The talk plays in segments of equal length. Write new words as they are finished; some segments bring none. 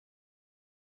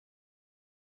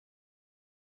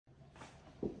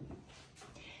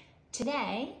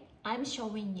Today, I'm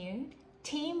showing you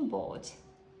team board.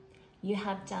 You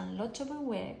have done lots of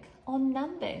work on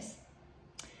numbers.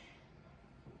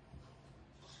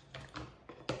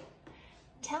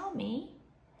 Tell me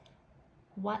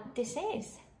what this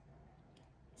is.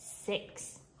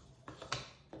 6.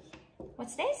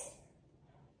 What's this?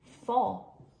 4.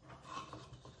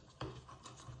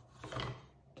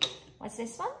 What's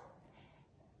this one?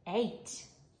 8.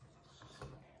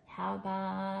 How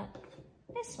about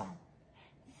this one?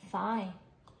 5.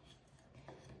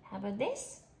 How about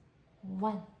this?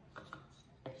 1.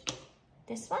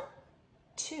 This one?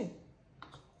 2.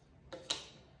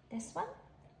 This one?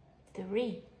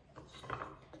 3.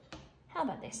 How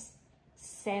about this?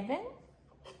 7.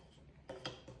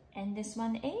 And this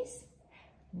one is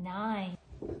 9.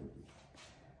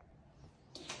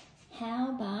 How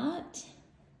about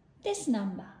this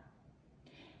number?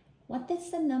 What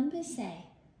does the number say?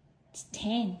 It's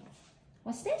 10.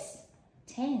 What's this?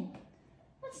 10.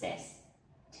 What's this?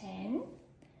 10.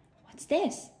 What's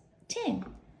this? 10.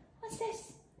 What's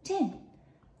this? 10.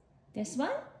 This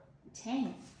one?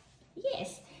 10.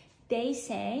 Yes, they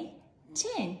say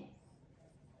 10.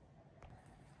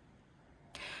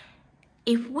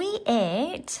 If we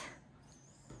add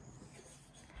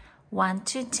 1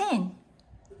 to 10,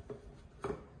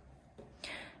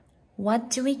 what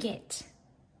do we get?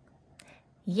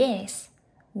 Yes,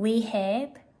 we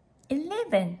have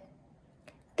 11.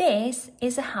 This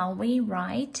is how we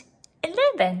write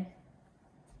 11.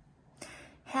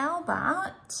 How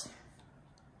about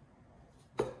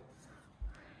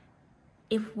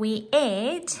if we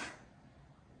add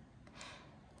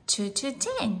 2 to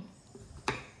 10?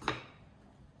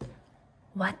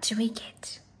 What do we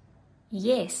get?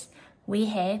 Yes, we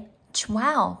have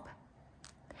 12.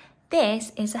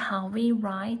 This is how we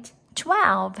write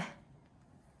 12.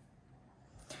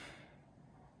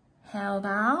 How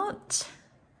about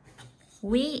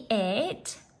we add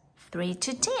 3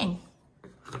 to 10?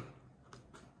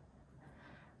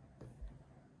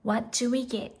 What do we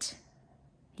get?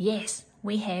 Yes,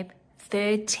 we have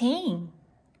 13.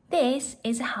 This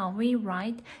is how we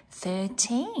write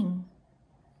 13.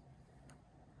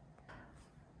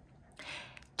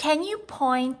 Can you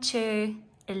point to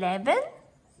 11?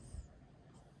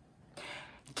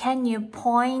 Can you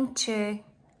point to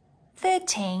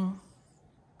 13?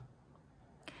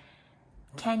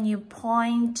 Can you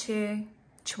point to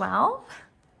 12?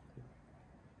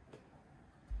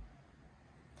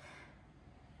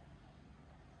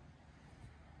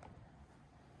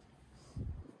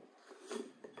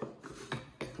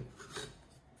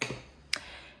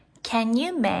 Can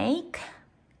you make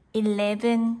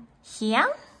 11 here?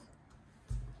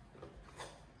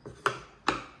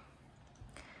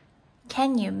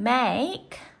 Can you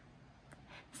make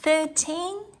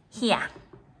 13 here?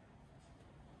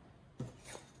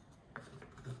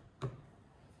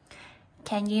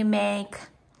 Can you make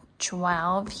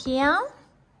 12 here?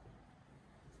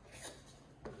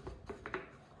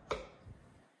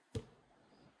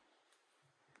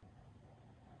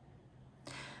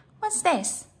 What's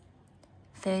this?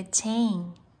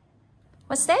 13.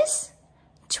 What's this?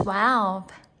 12.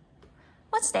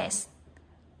 What's this?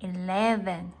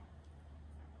 11.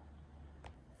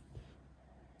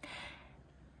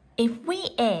 If we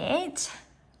add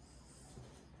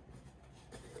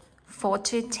 4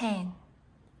 to 10,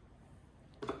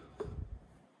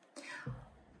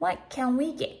 what can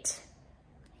we get?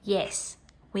 Yes,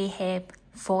 we have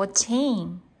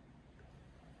 14.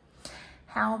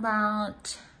 How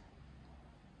about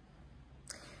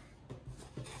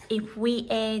if we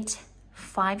add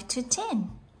 5 to 10?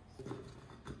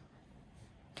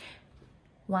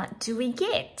 What do we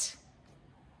get?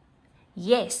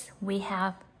 Yes, we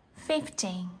have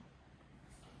 15.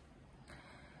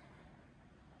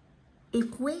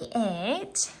 If we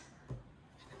add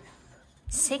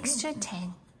 6 to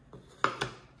 10,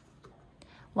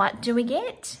 what do we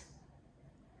get?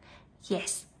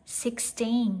 Yes,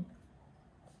 16.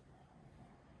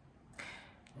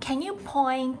 Can you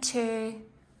point to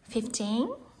 15?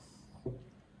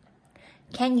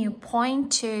 Can you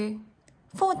point to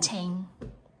 14?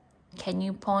 Can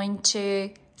you point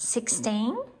to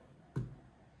 16?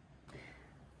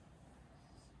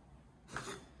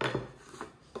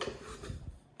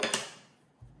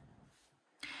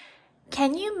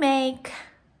 Can you make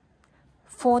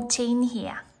 14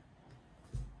 here?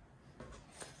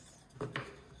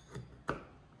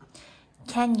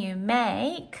 Can you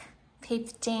make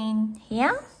 15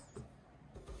 here?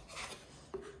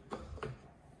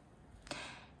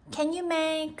 Can you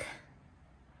make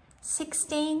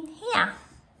 16 here?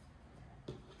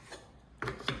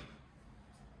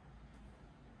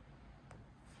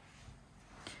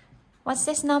 What's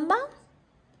this number?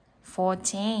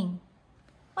 14.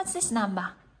 What's this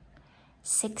number?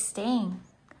 16.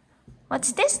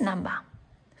 What's this number?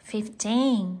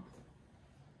 15.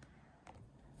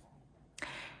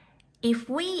 If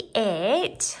we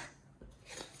add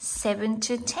 7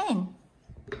 to 10,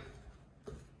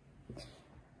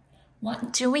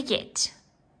 what do we get?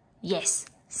 Yes,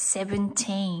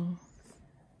 17.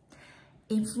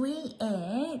 If we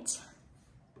add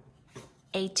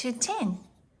 8 to 10,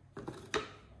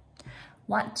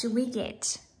 what do we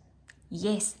get?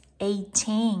 Yes,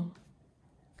 18.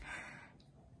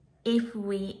 If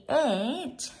we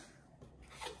add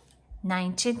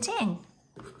 9 to 10,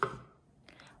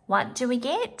 what do we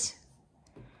get?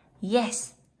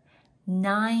 Yes,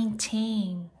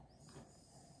 19.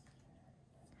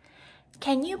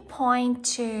 Can you point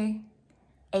to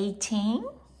 18?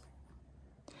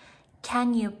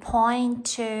 Can you point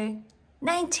to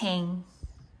 19?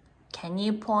 Can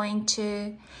you point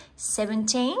to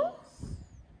 17?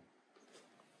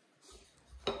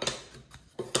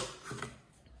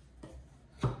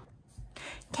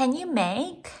 Can you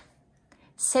make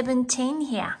 17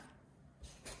 here?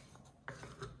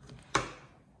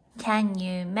 Can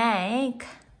you make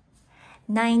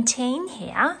 19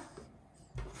 here?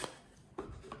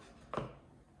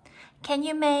 Can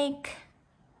you make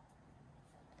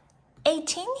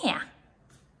 18 here?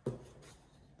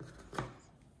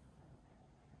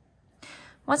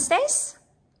 What's this?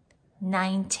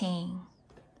 19.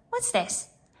 What's this?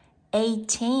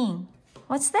 18.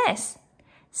 What's this?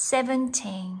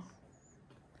 17.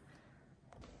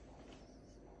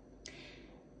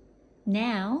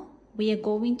 Now we are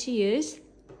going to use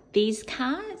these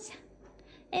cards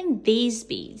and these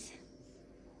beads.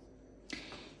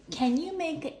 Can you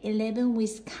make 11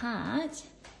 with cards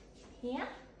here?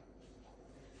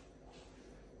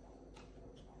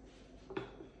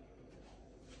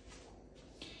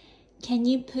 Can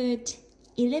you put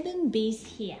 11 beads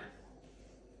here?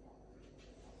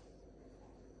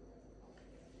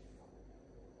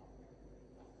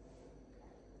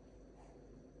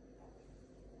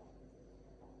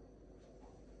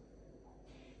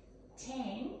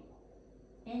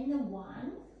 And the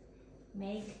 1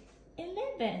 make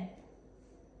 11.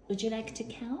 Would you like to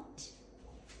count?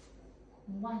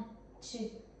 1, 2,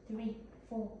 3,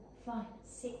 4, 5,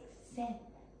 6, 7,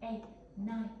 8,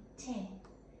 9, 10,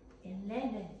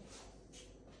 11.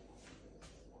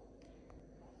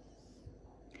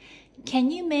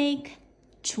 Can you make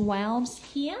 12s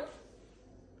here?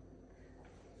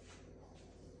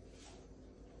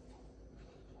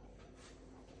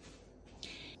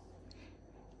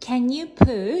 Can you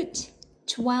put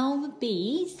 12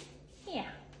 beads here?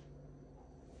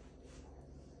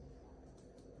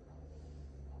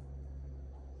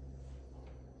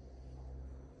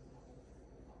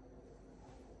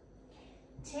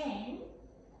 Ten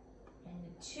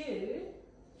and 2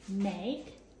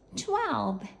 make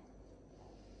 12.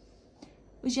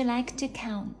 Would you like to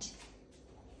count?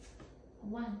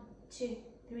 1, 2,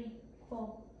 3,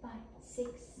 4, 5, 6,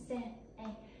 7, 8,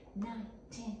 9,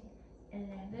 10,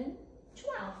 11,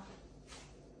 12.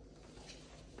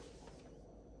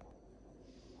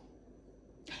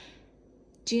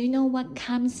 Do you know what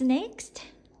comes next?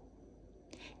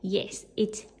 Yes,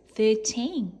 it's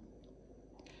 13.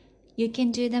 You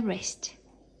can do the rest.